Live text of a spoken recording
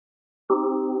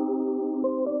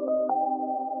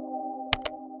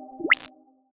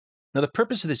Now the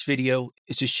purpose of this video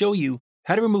is to show you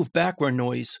how to remove background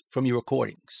noise from your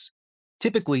recordings,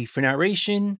 typically for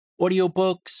narration,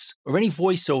 audiobooks, or any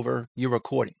voiceover you're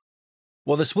recording.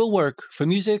 While this will work for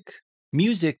music,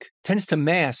 music tends to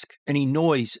mask any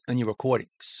noise in your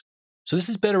recordings. So this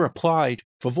is better applied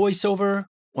for voiceover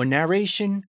or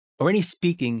narration or any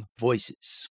speaking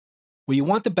voices, where you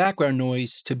want the background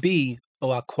noise to be a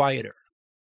lot quieter.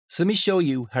 So let me show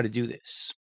you how to do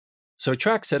this. So a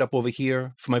track setup over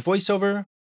here for my voiceover.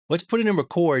 Let's put it in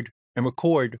record and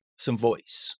record some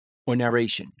voice or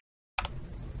narration.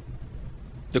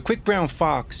 The quick brown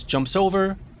fox jumps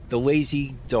over the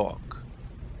lazy dog.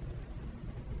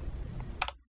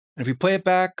 And if we play it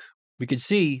back, we can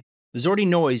see there's already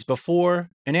noise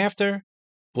before and after,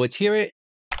 but let's hear it.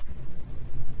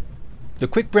 The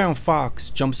quick brown fox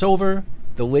jumps over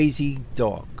the lazy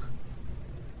dog.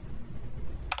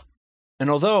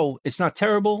 And although it's not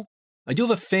terrible, I do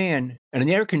have a fan and an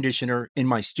air conditioner in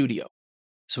my studio,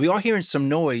 so we are hearing some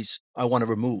noise I want to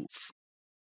remove.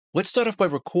 Let's start off by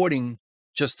recording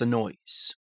just the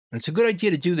noise. And it's a good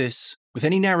idea to do this with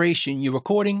any narration you're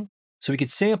recording, so we can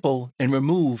sample and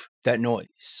remove that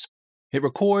noise. Hit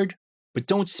record, but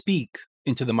don't speak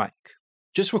into the mic.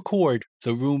 Just record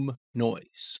the room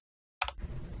noise.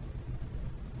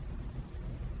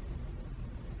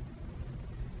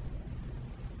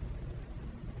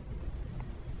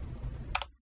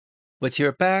 Let's hear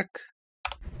it back.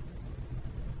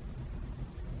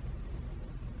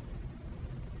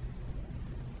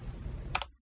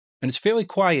 And it's fairly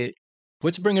quiet.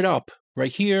 Let's bring it up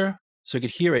right here so I could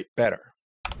hear it better.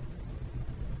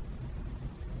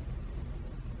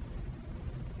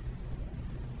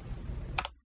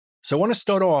 So I want to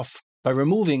start off by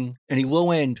removing any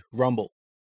low-end rumble,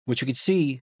 which you can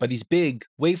see by these big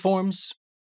waveforms.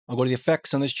 I'll go to the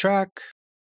effects on this track,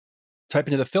 type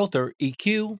into the filter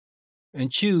EQ, and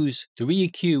choose the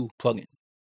ReEQ plugin,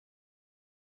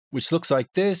 which looks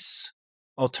like this.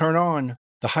 I'll turn on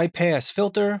the high pass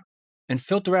filter and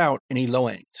filter out any low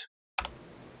end.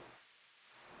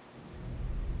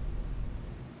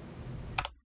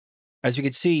 As you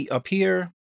can see up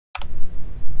here,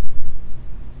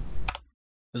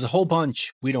 there's a whole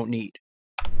bunch we don't need.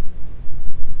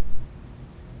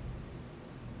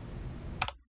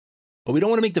 But we don't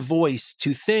want to make the voice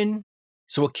too thin,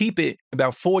 so we'll keep it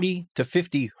about 40 to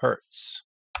 50 hertz.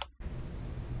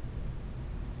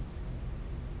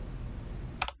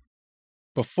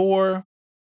 Before,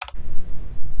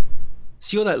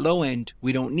 see all that low end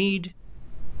we don't need,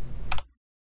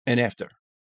 and after.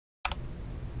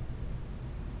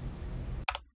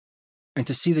 And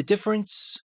to see the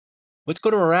difference, let's go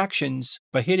to our actions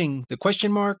by hitting the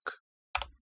question mark,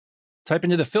 type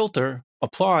into the filter,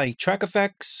 apply track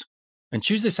effects, and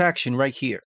choose this action right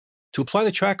here to apply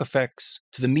the track effects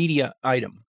to the media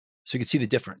item so you can see the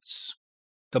difference.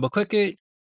 Double click it.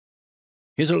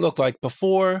 Here's what it looked like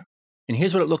before, and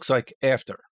here's what it looks like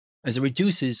after, as it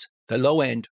reduces the low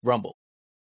end rumble.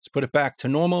 Let's put it back to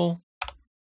normal,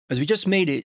 as we just made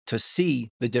it to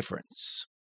see the difference.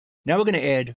 Now we're going to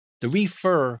add the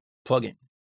ReaFIR plugin.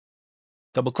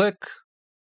 Double click,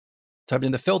 type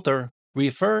in the filter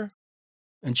ReaFIR,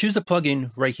 and choose the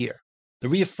plugin right here, the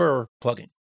ReaFIR plugin,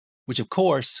 which of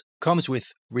course comes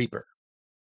with REAPER.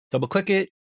 Double click it,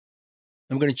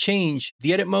 and we're going to change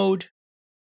the edit mode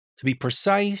to be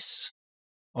precise.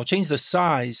 I'll change the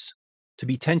size to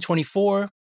be 1024.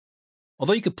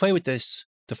 Although you could play with this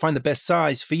to find the best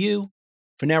size for you,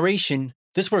 for narration,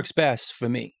 this works best for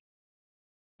me.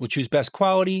 We'll choose best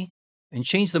quality and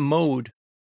change the mode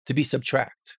to be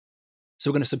subtract. So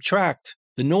we're going to subtract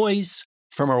the noise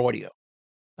from our audio.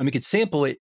 And we could sample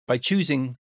it by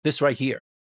choosing this right here,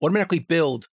 automatically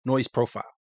build noise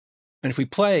profile. And if we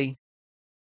play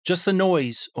just the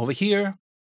noise over here,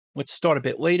 let's start a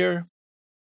bit later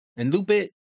and loop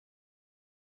it.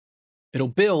 It'll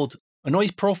build a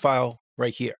noise profile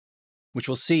right here, which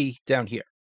we'll see down here.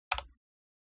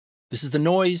 This is the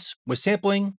noise we're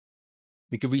sampling.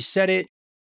 We could reset it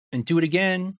and do it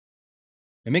again.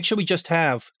 And make sure we just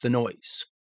have the noise.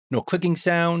 No clicking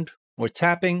sound or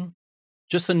tapping,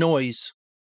 just the noise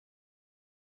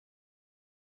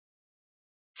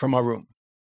from our room.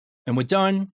 And we're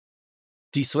done.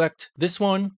 Deselect this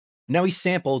one. Now we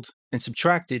sampled and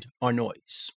subtracted our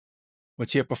noise.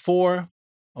 What's here before?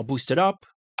 I'll boost it up.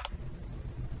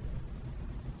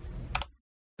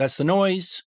 That's the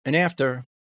noise. And after,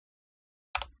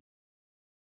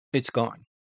 it's gone.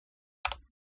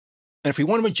 And if we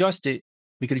want to adjust it,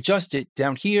 we could adjust it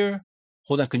down here,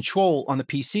 hold down Control on the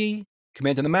PC,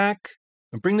 Command on the Mac,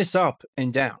 and bring this up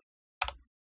and down.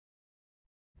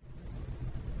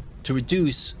 To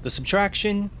reduce the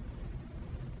subtraction,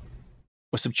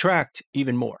 or subtract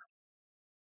even more,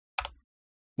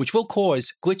 which will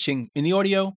cause glitching in the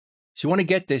audio, so you want to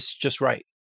get this just right.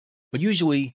 But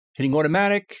usually, hitting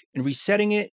automatic and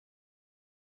resetting it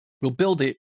will build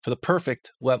it for the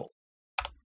perfect level.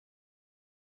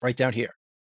 Right down here.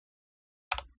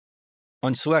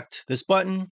 Unselect this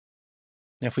button.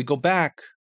 Now if we go back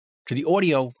to the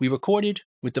audio we recorded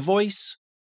with the voice,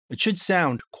 it should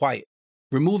sound quiet,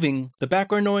 removing the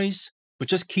background noise, but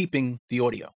just keeping the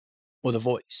audio or the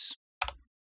voice.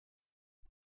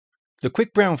 The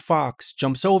quick brown fox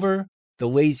jumps over the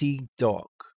lazy dog.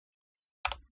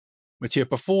 Let's hear it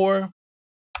before.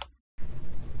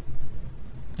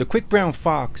 The quick brown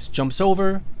fox jumps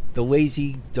over the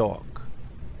lazy dog.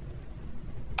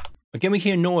 Again, we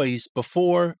hear noise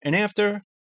before and after,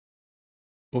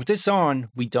 but with this on,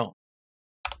 we don't.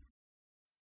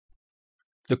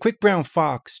 The quick brown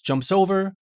fox jumps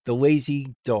over the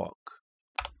lazy dog.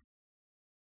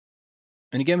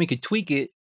 And again, we could tweak it,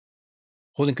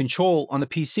 holding Control on the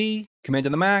PC, Command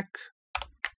on the Mac.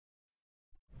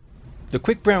 The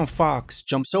quick brown fox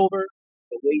jumps over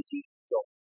the lazy dog.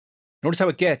 Notice how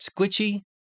it gets glitchy.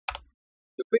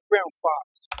 The quick brown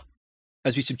fox,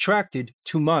 as we subtracted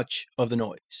too much of the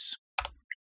noise.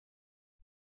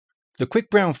 The quick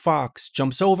brown fox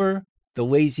jumps over the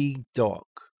lazy dog.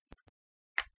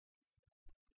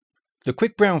 The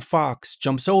quick brown fox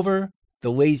jumps over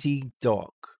the lazy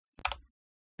dog.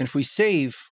 And if we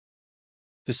save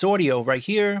this audio right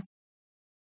here,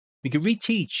 we can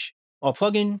reteach our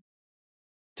plugin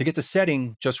to get the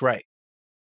setting just right.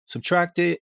 Subtract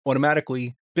it,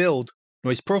 automatically build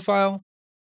noise profile,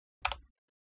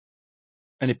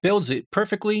 and it builds it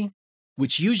perfectly,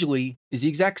 which usually is the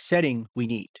exact setting we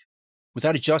need,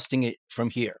 without adjusting it from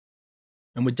here.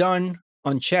 And we're done.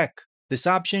 Uncheck this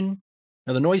option.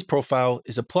 Now the noise profile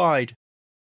is applied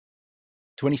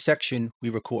to any section we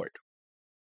record.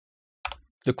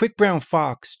 The quick brown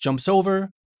fox jumps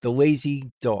over the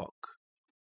lazy dog.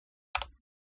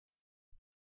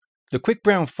 The quick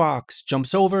brown fox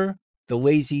jumps over the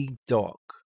lazy dog.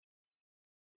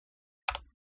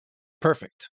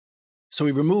 Perfect. So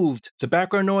we removed the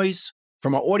background noise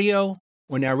from our audio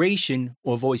or narration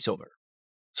or voiceover.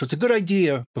 So it's a good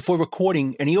idea before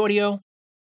recording any audio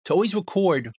to always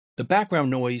record the background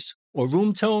noise or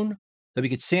room tone that we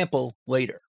could sample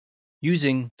later,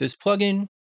 using this plugin,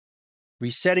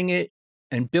 resetting it,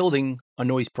 and building a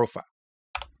noise profile.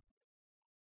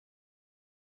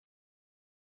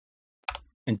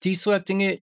 And deselecting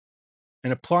it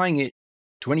and applying it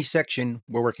to any section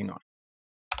we're working on.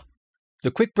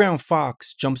 The quick brown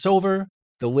fox jumps over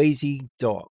the lazy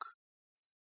dog.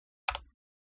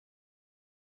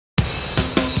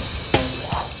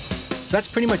 So that's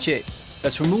pretty much it.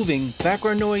 That's removing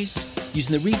background noise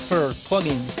using the ReaFIR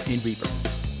plugin in Reaper.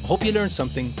 I hope you learned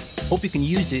something, hope you can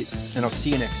use it, and I'll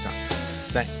see you next time.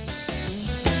 Thanks.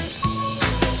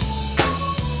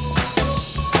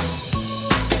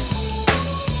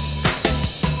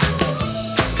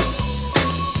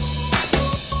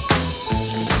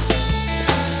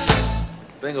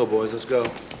 Bingo, boys, let's go.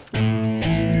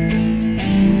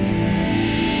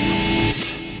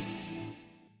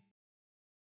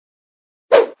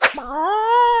 Bye.